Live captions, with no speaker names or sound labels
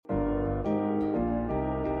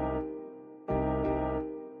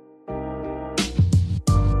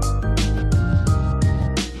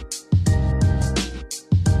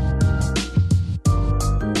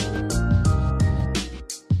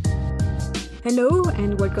Hello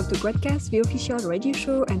and welcome to Gradcast, the official radio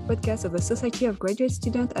show and podcast of the Society of Graduate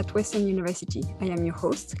Students at Western University. I am your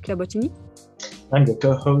host, Claire Bottini. I'm the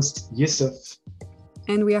co-host, Yusuf.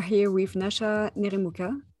 And we are here with Nasha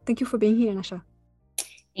Neremuka. Thank you for being here, Nasha.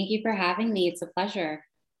 Thank you for having me. It's a pleasure.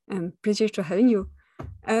 Pleasure to having you.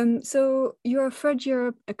 So you're a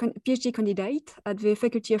third-year PhD candidate at the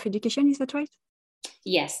Faculty of Education, is that right?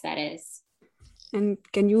 Yes, that is. And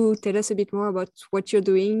can you tell us a bit more about what you're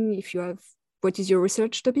doing, what is your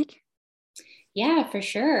research topic? Yeah, for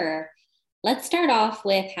sure. Let's start off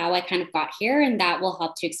with how I kind of got here, and that will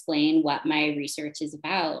help to explain what my research is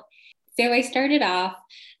about. So I started off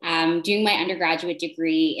doing my undergraduate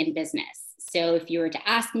degree in business. So if you were to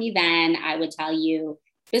ask me then, I would tell you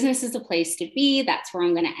business is a place to be. That's where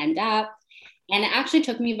I'm going to end up. And it actually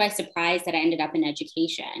took me by surprise that I ended up in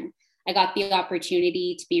education. I got the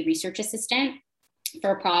opportunity to be a research assistant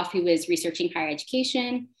for a prof who was researching higher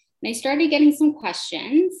education. And I started getting some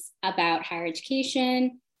questions about higher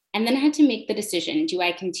education. And then I had to make the decision, do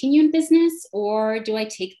I continue in business or do I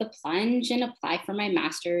take the plunge and apply for my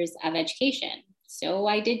master's of education? So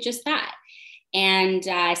I did just that. And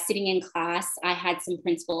sitting in class, I had some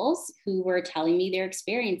principals who were telling me their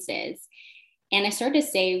experiences. And I started to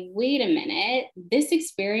say, wait a minute, this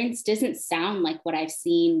experience doesn't sound like what I've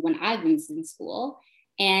seen when I was in school.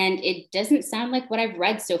 And it doesn't sound like what I've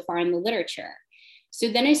read so far in the literature. So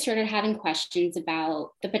then I started having questions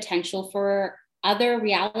about the potential for other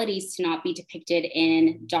realities to not be depicted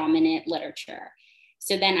in dominant literature.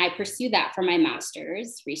 So then I pursued that for my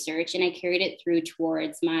master's research, and I carried it through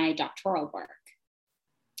towards my doctoral work.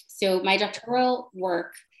 So my doctoral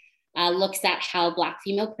work looks at how Black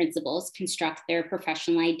female principals construct their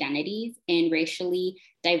professional identities in racially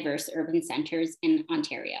diverse urban centers in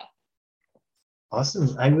Ontario.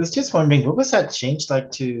 Awesome. I was just wondering, what was that change like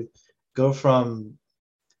to go from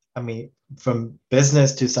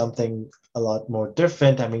business to something a lot more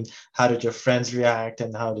different? How did your friends react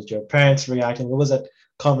and how did your parents react? And what was that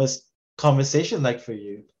conversation like for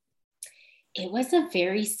you? It was a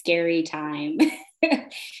very scary time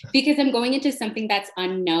because I'm going into something that's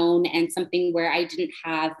unknown and something where I didn't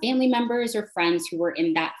have family members or friends who were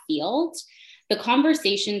in that field. The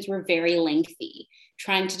conversations were very lengthy,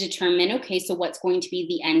 trying to determine, okay, so what's going to be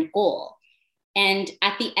the end goal? And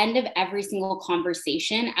at the end of every single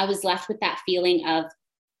conversation, I was left with that feeling of,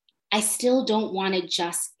 I still don't want to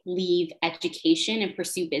just leave education and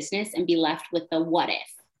pursue business and be left with the what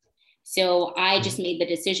if. So I just made the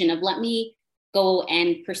decision of let me go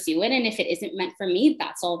and pursue it. And if it isn't meant for me,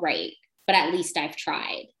 that's all right. But at least I've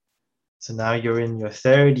tried. So now you're in your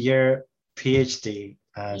third year PhD.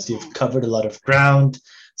 So you've covered a lot of ground.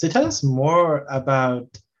 So tell us more about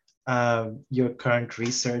your current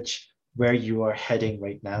research, where you are heading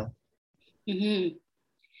right now. Mm-hmm.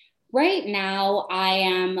 Right now, I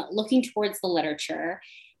am looking towards the literature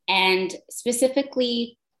and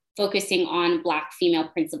specifically focusing on Black female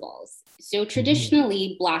principals. So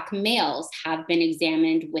traditionally, Black males have been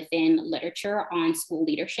examined within literature on school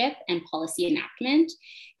leadership and policy enactment.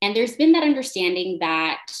 And there's been that understanding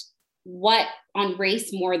that what on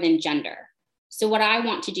race more than gender. So what I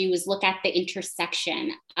want to do is look at the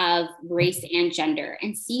intersection of race and gender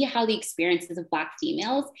and see how the experiences of Black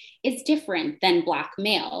females is different than Black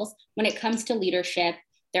males when it comes to leadership,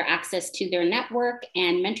 their access to their network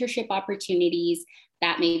and mentorship opportunities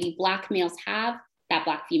that maybe Black males have that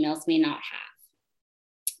Black females may not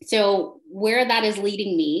have. So where that is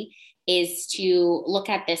leading me is to look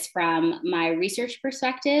at this from my research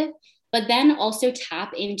perspective, but then also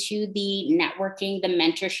tap into the networking, the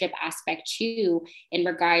mentorship aspect too, in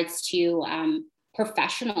regards to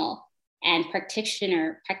professional and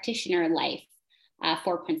practitioner life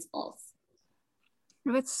for principals.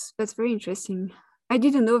 That's very interesting. I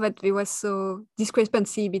didn't know that there was so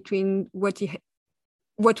discrepancy between what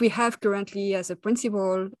we have currently as a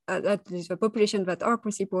principal, that is the population that are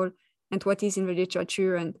principal, and what is in the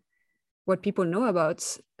literature and what people know about.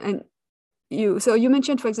 And you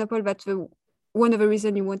mentioned, for example, that one of the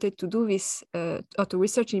reasons you wanted to do this or to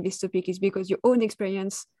research in this topic is because your own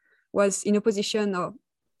experience was in opposition or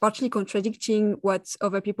partly contradicting what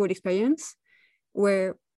other people experience,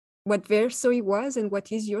 what their story was and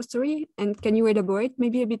what is your story. And can you elaborate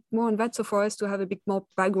maybe a bit more on that, so for us to have a bit more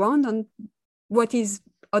background on what is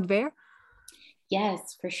out there?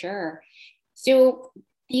 Yes, for sure. So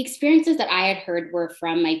the experiences that I had heard were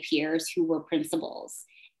from my peers who were principals,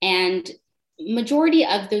 and majority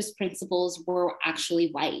of those principals were actually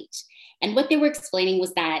white. And what they were explaining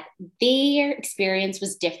was that their experience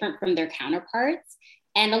was different from their counterparts.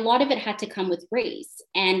 And a lot of it had to come with race.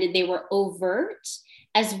 And they were overt,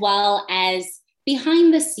 as well as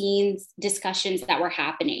behind the scenes discussions that were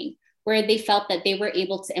happening, where they felt that they were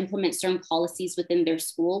able to implement certain policies within their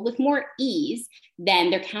school with more ease than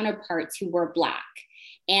their counterparts who were Black.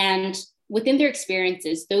 And within their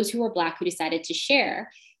experiences, those who were Black who decided to share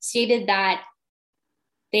stated that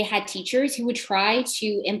they had teachers who would try to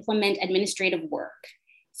implement administrative work.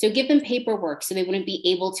 So give them paperwork so they wouldn't be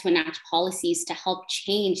able to enact policies to help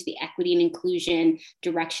change the equity and inclusion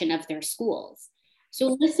direction of their schools.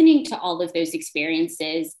 So listening to all of those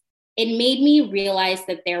experiences, it made me realize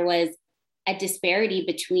that there was a disparity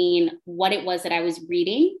between what it was that I was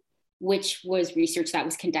reading, which was research that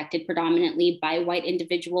was conducted predominantly by white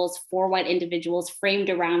individuals, for white individuals, framed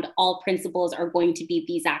around all principals are going to be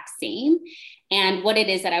the exact same, and what it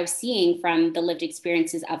is that I was seeing from the lived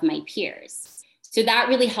experiences of my peers. So that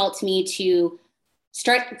really helped me to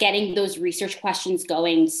start getting those research questions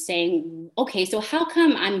going, saying, okay, so how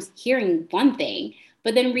come I'm hearing one thing,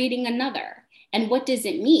 but then reading another? And what does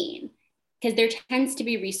it mean? Because there tends to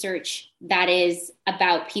be research that is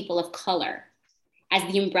about people of color as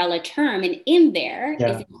the umbrella term, and in there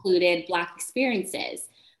is included Black experiences.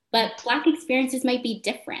 But Black experiences might be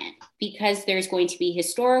different because there's going to be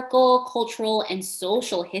historical, cultural, and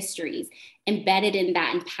social histories embedded in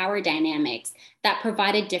that and power dynamics that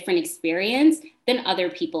provide a different experience than other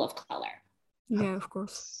people of color. Yeah, of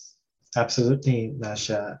course. Absolutely,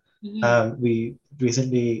 Nasha. We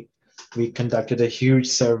recently conducted a huge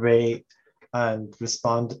survey and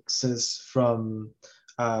responses from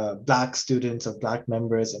Black students, of Black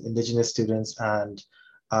members, and Indigenous students, and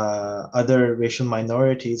other racial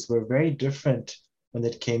minorities were very different when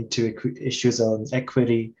it came to issues on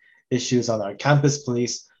equity, issues on our campus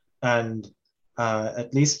police, and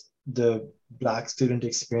at least the Black student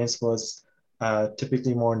experience was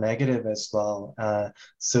typically more negative as well.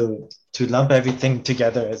 So to lump everything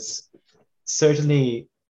together is certainly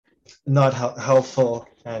not helpful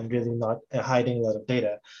and really not hiding a lot of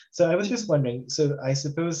data. So I was just wondering, so I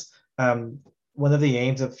suppose one of the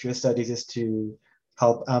aims of your studies is to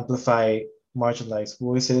help amplify marginalized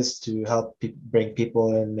voices, to help bring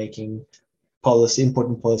people in making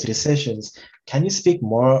important policy decisions. Can you speak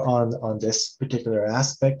more on this particular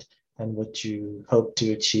aspect and what you hope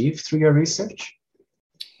to achieve through your research?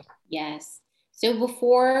 Yes. So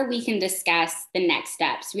before we can discuss the next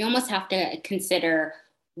steps, we almost have to consider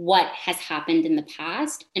what has happened in the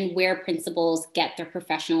past and where principals get their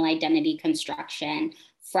professional identity construction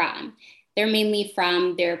from. They're mainly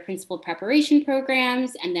from their principal preparation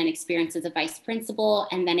programs and then experience as a vice principal,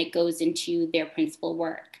 and then it goes into their principal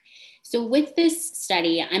work. So with this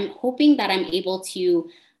study, I'm hoping that I'm able to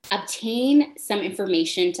obtain some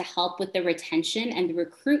information to help with the retention and the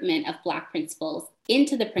recruitment of Black principals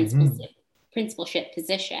into the principalship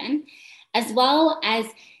position, as well as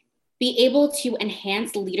be able to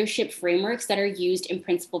enhance leadership frameworks that are used in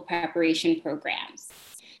principal preparation programs.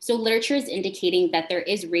 So literature is indicating that there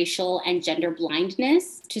is racial and gender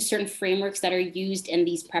blindness to certain frameworks that are used in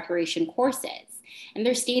these preparation courses. And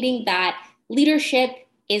they're stating that leadership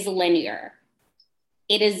is linear.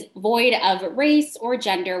 It is void of race or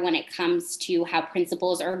gender when it comes to how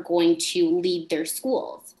principals are going to lead their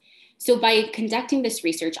schools. So by conducting this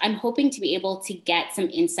research, I'm hoping to be able to get some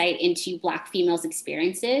insight into Black females'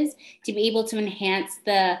 experiences, to be able to enhance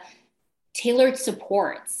the tailored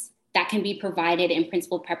supports that can be provided in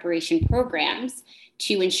principal preparation programs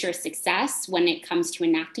to ensure success when it comes to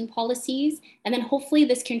enacting policies. And then hopefully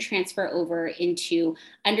this can transfer over into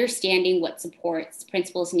understanding what supports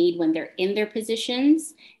principals need when they're in their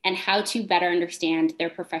positions and how to better understand their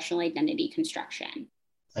professional identity construction.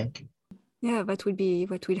 Thank you. Yeah, that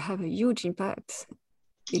would have a huge impact.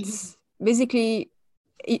 It's basically,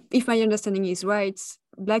 if my understanding is right,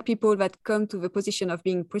 Black people that come to the position of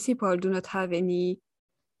being principal do not have any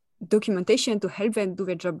documentation to help them do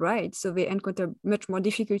their job right. So they encounter much more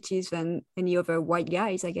difficulties than any other white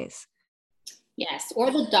guys, I guess. Yes, or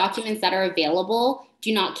the documents that are available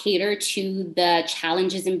do not cater to the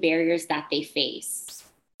challenges and barriers that they face.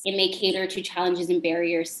 It may cater to challenges and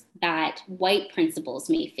barriers that white principals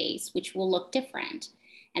may face, which will look different.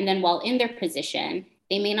 And then while in their position,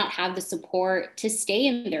 they may not have the support to stay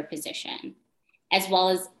in their position, as well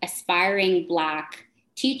as aspiring Black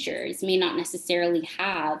teachers may not necessarily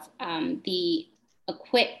have the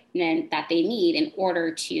equipment that they need in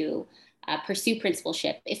order to pursue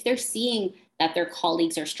principalship if they're seeing that their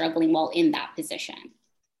colleagues are struggling while in that position.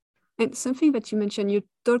 And something that you mentioned, you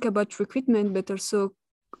talk about recruitment, but also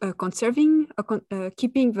conserving,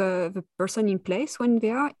 keeping the person in place when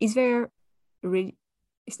they are. Is there really,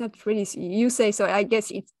 it's not really, you say, so I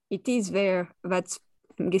guess it is there that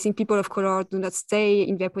I'm guessing people of color do not stay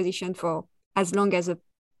in their position for as long as a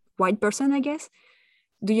white person, I guess.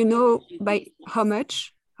 Do you know by how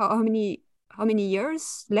much, how many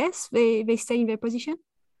years less they stay in their position?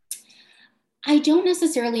 I don't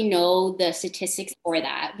necessarily know the statistics for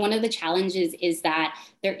that. One of the challenges is that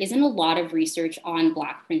there isn't a lot of research on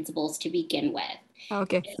Black principals to begin with.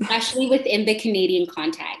 Okay. Especially within the Canadian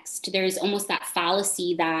context. There's almost that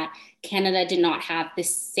fallacy that Canada did not have the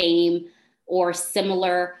same or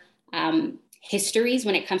similar histories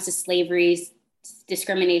when it comes to slavery,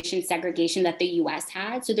 discrimination, segregation that the US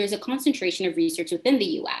had. So there's a concentration of research within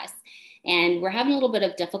the US. And we're having a little bit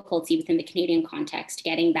of difficulty within the Canadian context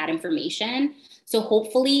getting that information. So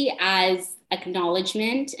hopefully, as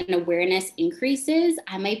acknowledgement and awareness increases,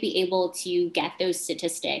 I might be able to get those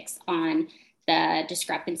statistics on the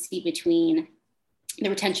discrepancy between the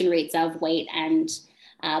retention rates of white and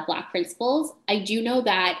Black principals. I do know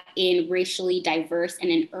that in racially diverse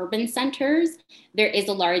and in urban centers, there is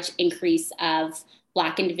a large increase of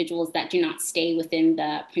Black individuals that do not stay within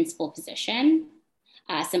the principal position.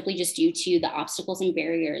 Simply just due to the obstacles and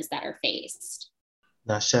barriers that are faced.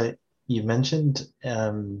 Nasha, you mentioned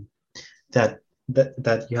that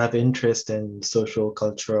you have interest in social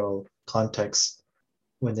cultural context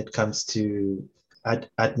when it comes to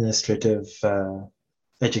administrative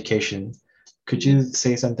education. Could you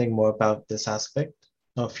say something more about this aspect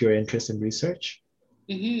of your interest in research?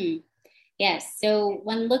 Mm-hmm. Yes. So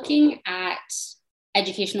when looking at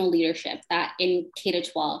educational leadership, that in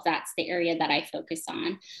K-12, that's the area that I focus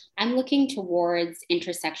on. I'm looking towards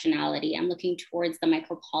intersectionality. I'm looking towards the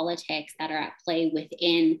micropolitics that are at play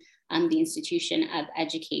within the institution of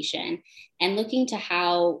education, and looking to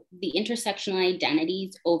how the intersectional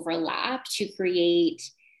identities overlap to create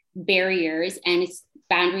barriers and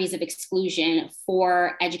boundaries of exclusion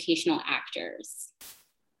for educational actors.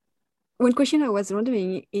 One question I was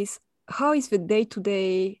wondering is, how is the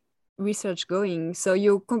day-to-day research going? So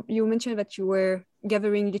you mentioned that you were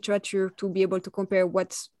gathering literature to be able to compare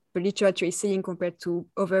what the literature is saying compared to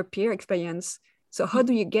other peer experience. So how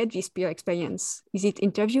do you get this peer experience? Is it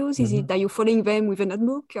interviews? Is it, are you following them with a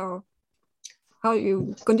notebook, or how are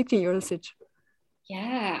you conducting your research?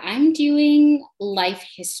 Yeah, I'm doing life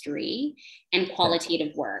history and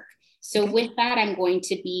qualitative work. So with that, I'm going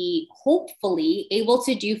to be hopefully able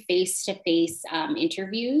to do face-to-face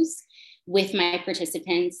interviews with my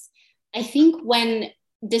participants. I think when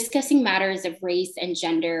discussing matters of race and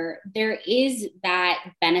gender, there is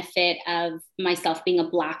that benefit of myself being a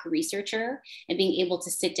Black researcher and being able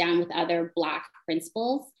to sit down with other Black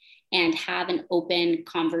principals and have an open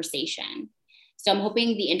conversation. So I'm hoping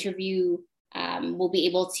the interview will be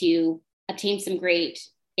able to obtain some great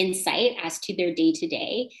insight as to their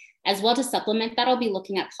day-to-day. As well, to supplement that, I'll be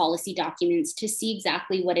looking at policy documents to see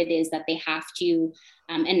exactly what it is that they have to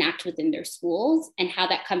enact within their schools and how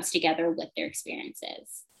that comes together with their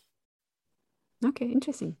experiences. Okay,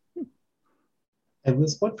 interesting. I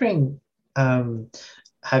was wondering,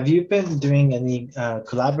 have you been doing any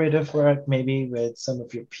collaborative work maybe with some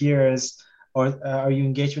of your peers, or are you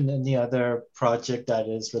engaged in any other project that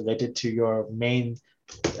is related to your main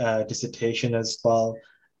dissertation as well,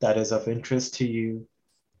 that is of interest to you?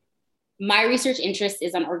 My research interest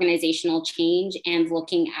is on organizational change and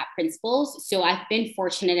looking at principals. So I've been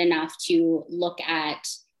fortunate enough to look at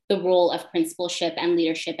the role of principalship and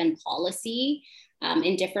leadership and policy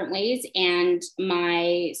in different ways. And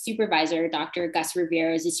my supervisor, Dr. Gus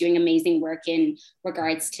Rivera, is doing amazing work in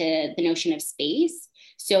regards to the notion of space.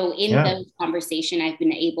 So in those conversations, I've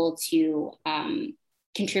been able to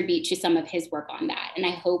contribute to some of his work on that. And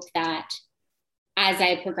I hope that as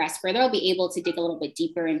I progress further, I'll be able to dig a little bit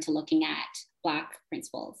deeper into looking at Black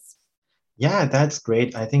principals. Yeah, that's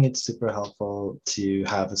great. I think it's super helpful to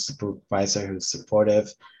have a supervisor who's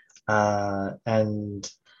supportive and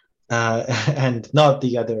not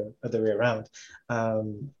the other way around.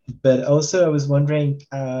 But also I was wondering,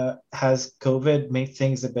 has COVID made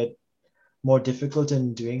things a bit more difficult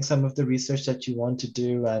in doing some of the research that you want to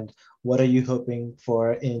do? And what are you hoping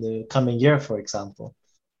for in the coming year, for example?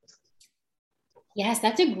 Yes,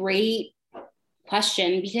 that's a great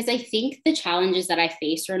question, because I think the challenges that I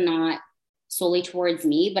face are not solely towards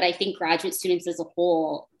me, but I think graduate students as a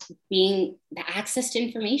whole, being the access to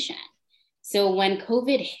information. So when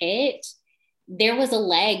COVID hit, there was a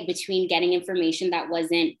lag between getting information that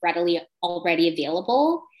wasn't readily already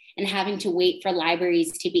available and having to wait for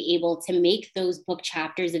libraries to be able to make those book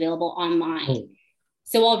chapters available online.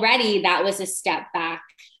 So already that was a step back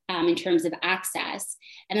in terms of access.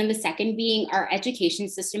 And then the second being, our education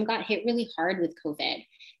system got hit really hard with COVID.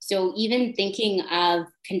 So even thinking of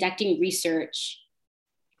conducting research,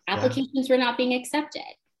 applications were not being accepted.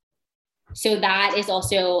 So that is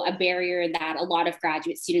also a barrier that a lot of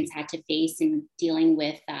graduate students had to face in dealing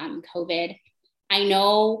with COVID. I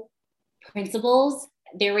know principals,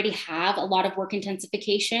 they already have a lot of work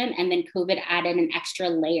intensification, and then COVID added an extra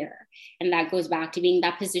layer. And that goes back to being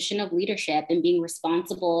that position of leadership and being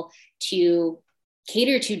responsible to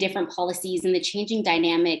cater to different policies and the changing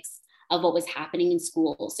dynamics of what was happening in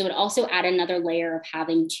schools. So it also added another layer of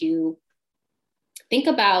having to think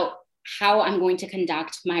about how I'm going to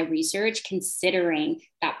conduct my research, considering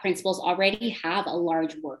that principals already have a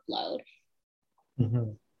large workload.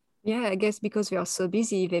 Mm-hmm. Yeah, I guess because they are so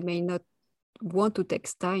busy, they may not want to take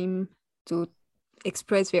time to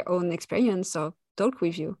express their own experience or talk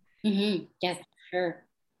with you. Mm-hmm. Yes, sure.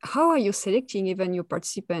 How are you selecting even your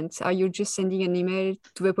participants? Are you just sending an email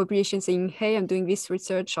to the population saying, hey, I'm doing this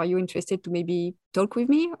research. Are you interested to maybe talk with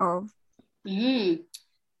me? Or Mm-hmm.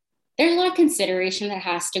 There's a lot of consideration that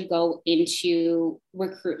has to go into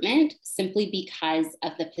recruitment simply because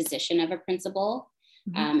of the position of a principal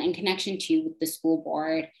and connection to the school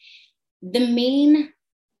board. The main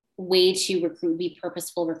way to recruit be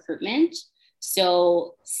purposeful recruitment.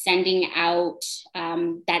 So sending out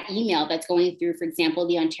that email that's going through, for example,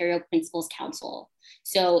 the Ontario Principals Council.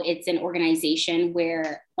 So it's an organization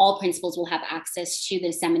where all principals will have access to the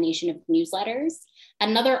dissemination of newsletters.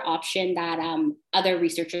 Another option that other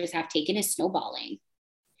researchers have taken is snowballing.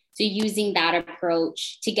 So using that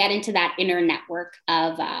approach to get into that inner network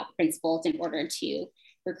of principals in order to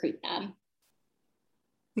recruit them.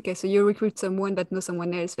 Okay, so you recruit someone that knows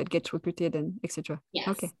someone else that gets recruited and etc. Yes.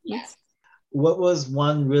 Okay. Yes. What was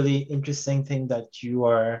one really interesting thing that you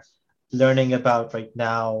are learning about right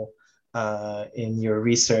now in your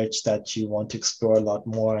research that you want to explore a lot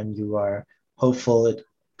more, and you are hopeful it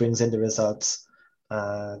brings in the results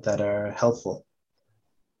that are helpful?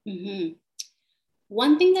 Mm-hmm.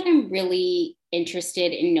 One thing that I'm really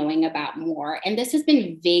interested in knowing about more, and this has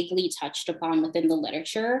been vaguely touched upon within the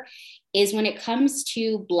literature, is when it comes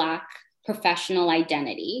to Black professional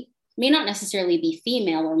identity, may not necessarily be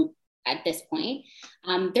female or at this point,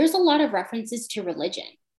 there's a lot of references to religion.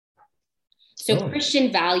 So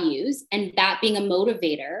Christian values, and that being a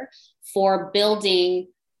motivator for building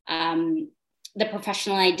the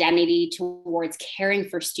professional identity towards caring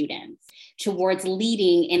for students, towards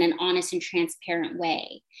leading in an honest and transparent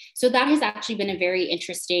way. So that has actually been a very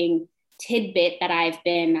interesting tidbit that I've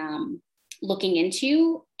been looking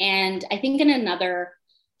into. And I think in another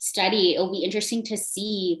study, it'll be interesting to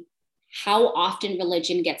see how often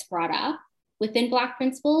religion gets brought up within Black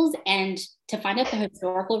principals and to find out the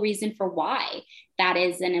historical reason for why that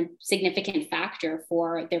is a significant factor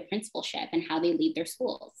for their principalship and how they lead their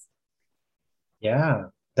schools. Yeah,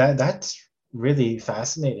 that's really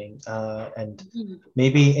fascinating. And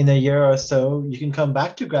maybe in a year or so, you can come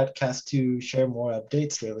back to GradCast to share more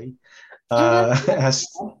updates, really. I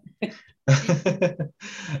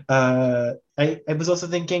was also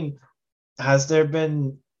thinking, has there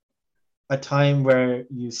been a time where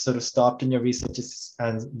you sort of stopped in your research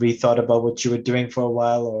and rethought about what you were doing for a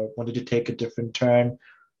while, or wanted to take a different turn?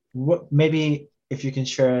 Maybe if you can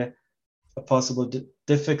share a possible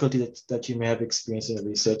difficulty that you may have experienced in your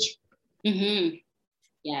research. Mm-hmm.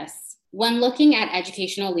 Yes. When looking at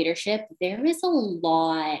educational leadership, there is a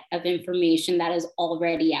lot of information that is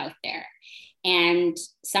already out there. And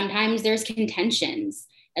sometimes there's contentions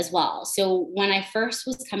as well. So when I first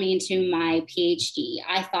was coming into my PhD,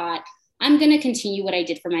 I thought, I'm going to continue what I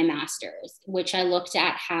did for my master's, which I looked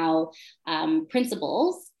at how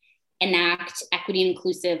principals enact equity and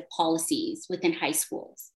inclusive policies within high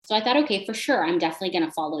schools. So I thought, okay, for sure, I'm definitely going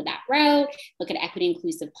to follow that route, look at equity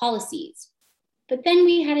inclusive policies. But then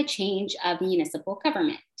we had a change of municipal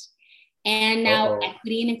government. And now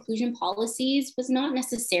equity and inclusion policies was not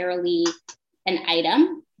necessarily an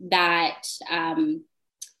item that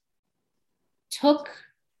took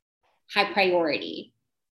high priority.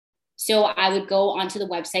 So I would go onto the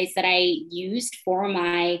websites that I used for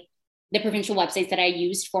the provincial websites that I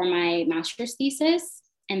used for my master's thesis,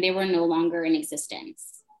 and they were no longer in existence.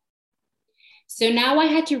 So now I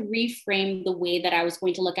had to reframe the way that I was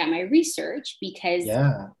going to look at my research, because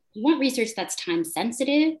you want research that's time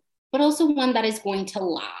sensitive, but also one that is going to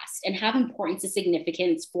last and have importance and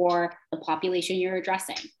significance for the population you're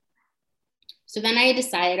addressing. So then I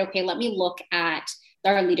decided, okay, let me look at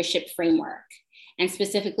our leadership framework. And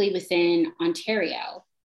specifically within Ontario,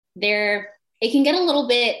 it can get a little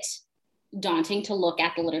bit daunting to look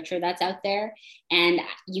at the literature that's out there. And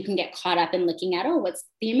you can get caught up in looking at, what's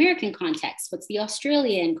the American context? What's the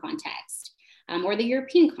Australian context? Or the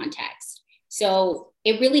European context? So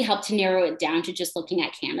it really helped to narrow it down to just looking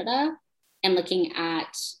at Canada and looking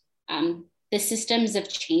at the systems of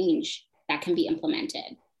change that can be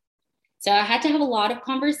implemented. So I had to have a lot of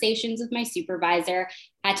conversations with my supervisor,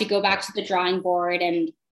 had to go back to the drawing board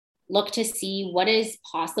and look to see what is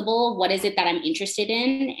possible, what is it that I'm interested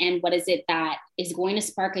in, and what is it that is going to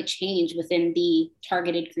spark a change within the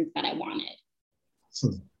targeted group that I wanted.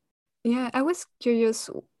 Yeah, I was curious.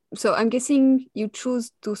 So I'm guessing you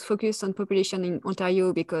choose to focus on population in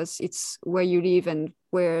Ontario because it's where you live and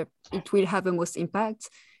where it will have the most impact.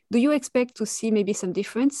 Do you expect to see maybe some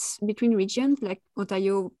difference between regions, like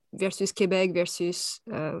Ontario versus Quebec versus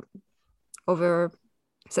over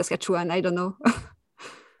Saskatchewan? I don't know.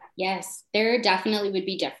 Yes, there definitely would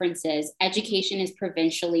be differences. Education is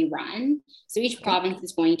provincially run. So each province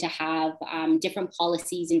is going to have different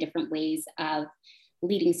policies and different ways of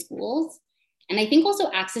leading schools. And I think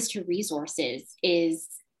also access to resources is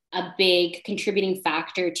a big contributing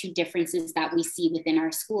factor to differences that we see within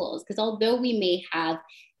our schools. Because although we may have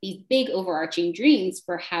these big overarching dreams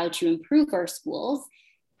for how to improve our schools,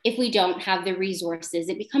 if we don't have the resources,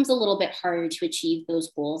 it becomes a little bit harder to achieve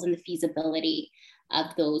those goals and the feasibility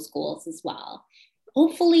of those goals as well.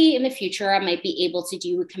 Hopefully in the future, I might be able to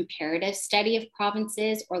do a comparative study of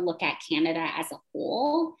provinces or look at Canada as a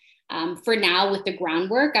whole. For now, with the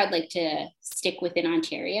groundwork, I'd like to stick within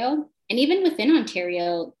Ontario. And even within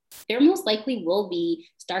Ontario, there most likely will be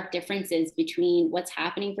stark differences between what's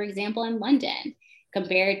happening, for example, in London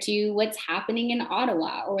compared to what's happening in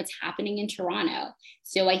Ottawa or what's happening in Toronto.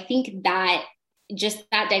 So I think that just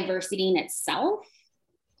that diversity in itself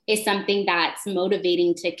is something that's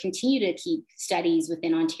motivating to continue to keep studies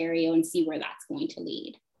within Ontario and see where that's going to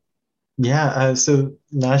lead. Yeah, so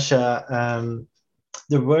Nasha,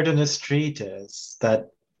 the word on the street is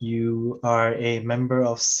that you are a member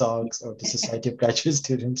of SOGS, or the Society of Graduate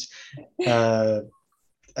Students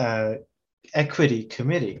Equity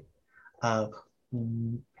Committee.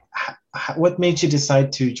 What made you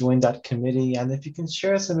decide to join that committee? And if you can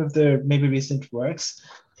share some of the maybe recent works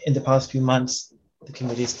in the past few months the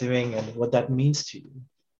committee is doing and what that means to you.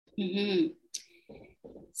 Mm-hmm.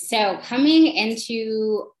 So coming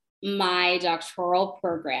into my doctoral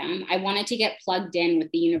program, I wanted to get plugged in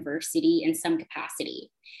with the university in some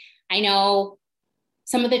capacity. I know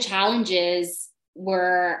some of the challenges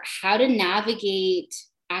were how to navigate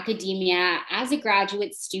academia as a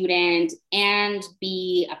graduate student and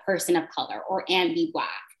be a person of color and be Black.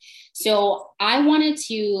 So I wanted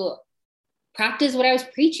to practice what I was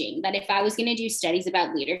preaching, that if I was going to do studies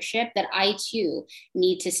about leadership, that I too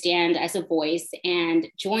need to stand as a voice and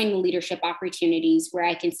join leadership opportunities where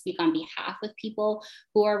I can speak on behalf of people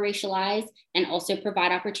who are racialized and also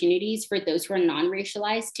provide opportunities for those who are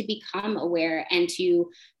non-racialized to become aware and to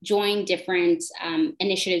join different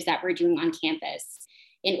initiatives that we're doing on campus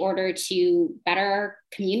in order to better our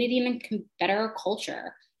community and better our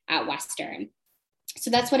culture at Western. So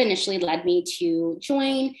that's what initially led me to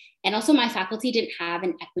join. And also my faculty didn't have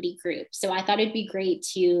an equity group. So I thought it'd be great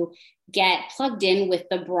to get plugged in with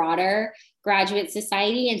the broader graduate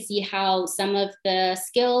society and see how some of the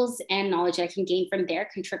skills and knowledge I can gain from there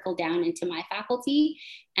can trickle down into my faculty,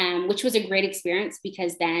 which was a great experience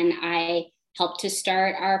because then I helped to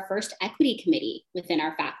start our first equity committee within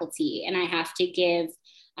our faculty. And I have to give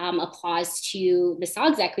applause to the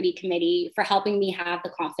SOGS Equity Committee for helping me have the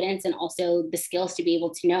confidence and also the skills to be able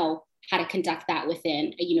to know how to conduct that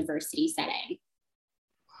within a university setting.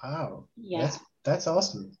 Wow. Yeah. That's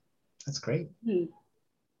awesome. That's great.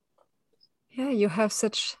 Yeah, you have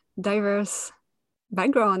such diverse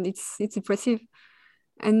background. It's impressive.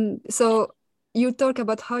 And so you talk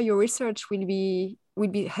about how your research will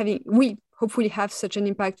hopefully have such an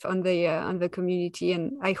impact on the community,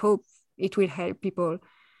 and I hope it will help people.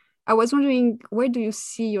 I was wondering, where do you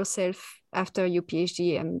see yourself after your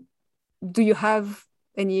PhD? And do you have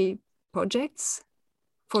any projects,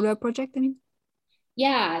 follow-up project, I mean?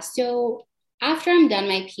 Yeah, so after I'm done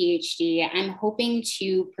my PhD, I'm hoping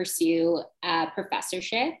to pursue a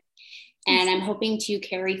professorship. And I'm hoping to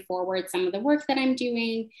carry forward some of the work that I'm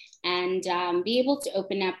doing and be able to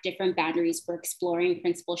open up different boundaries for exploring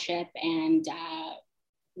principalship and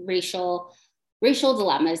racial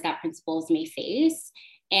dilemmas that principals may face.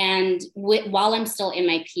 And while I'm still in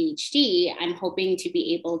my PhD, I'm hoping to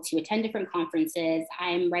be able to attend different conferences.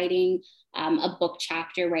 I'm writing a book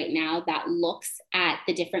chapter right now that looks at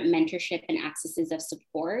the different mentorship and accesses of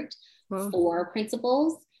support for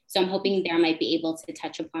principals. So I'm hoping there I might be able to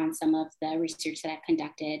touch upon some of the research that I've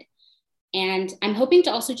conducted. And I'm hoping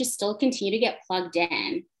to also just still continue to get plugged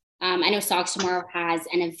in. I know SOGS tomorrow has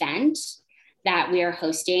an event that we are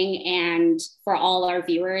hosting. And for all our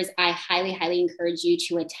viewers, I highly, highly encourage you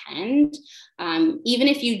to attend. Even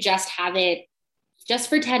if you just have it just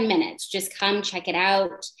for 10 minutes. Just come check it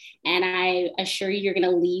out. And I assure you, you're going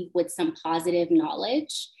to leave with some positive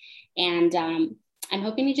knowledge. And I'm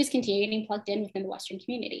hoping to just continue getting plugged in within the Western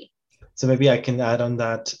community. So maybe I can add on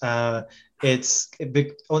that. It's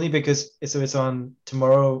only because it's on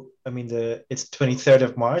tomorrow. I mean, it's 23rd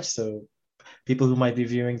of March. So people who might be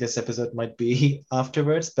viewing this episode might be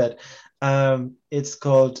afterwards, but it's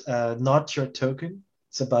called Not Your Token.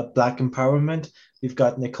 It's about Black empowerment. We've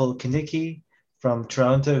got Nicole Kanicki from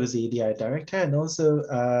Toronto, who's the EDI director, and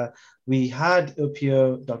also we had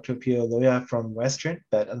Dr. Upio Loya from Western,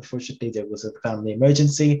 but unfortunately there was a family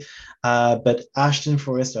emergency. But Ashton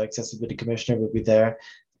Forrest, our Accessibility Commissioner, will be there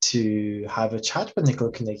to have a chat with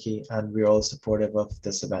Nicole Kanicki, and we're all supportive of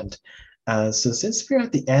this event. So since we're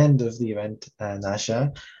at the end of the event,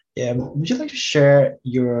 Nasha, would you like to share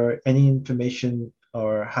any information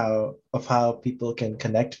or how people can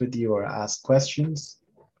connect with you or ask questions?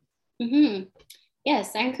 Mm-hmm.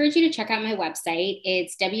 Yes, I encourage you to check out my website.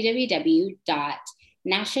 It's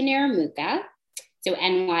www.nashaneramuka, so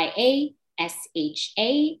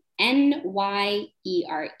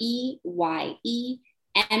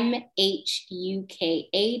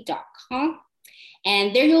NYASHANYEREYEMHUKA.com.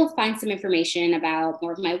 And there you'll find some information about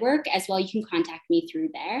more of my work as well. You can contact me through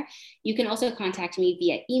there. You can also contact me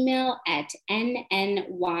via email at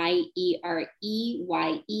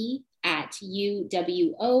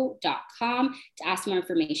nnyreye@uwo.com to ask more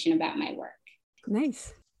information about my work.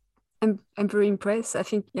 Nice. I'm very impressed. I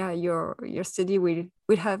think your study will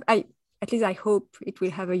have, at least I hope it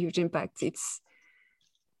will have a huge impact. It's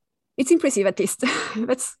impressive, at least.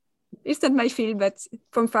 It's not my field, but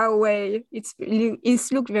from far away, it's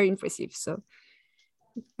looked very impressive. So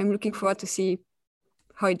I'm looking forward to see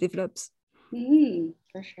how it develops.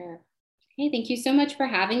 For sure. Okay, thank you so much for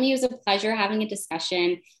having me. It was a pleasure having a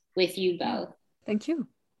discussion with you both. Thank you.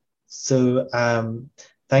 So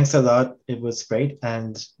thanks a lot. It was great.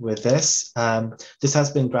 And with this, this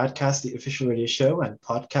has been GradCast, the official radio show and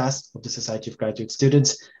podcast of the Society of Graduate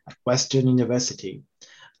Students at Western University.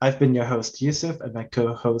 I've been your host, Yusuf, and my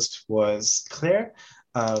co-host was Claire.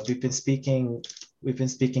 We've been speaking with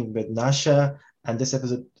Nasha, and this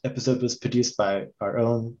episode was produced by our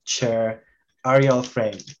own chair, Ariel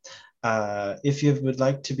Frame. If you would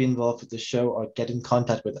like to be involved with the show or get in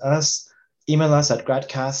contact with us, email us at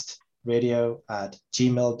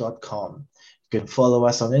gradcastradio@gmail.com. You can follow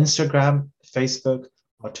us on Instagram, Facebook,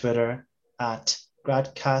 or Twitter at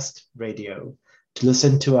GradCastRadio. To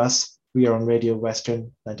listen to us, we are on Radio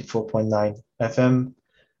Western 94.9 FM.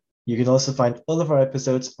 You can also find all of our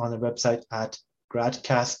episodes on our website at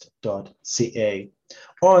gradcast.ca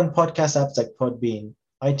or on podcast apps like Podbean,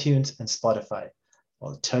 iTunes, and Spotify.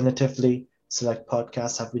 Alternatively, select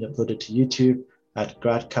podcasts have been uploaded to YouTube at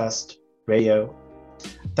GradCast Radio.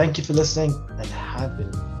 Thank you for listening and have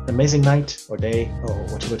an amazing night or day or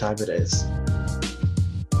whatever time it is.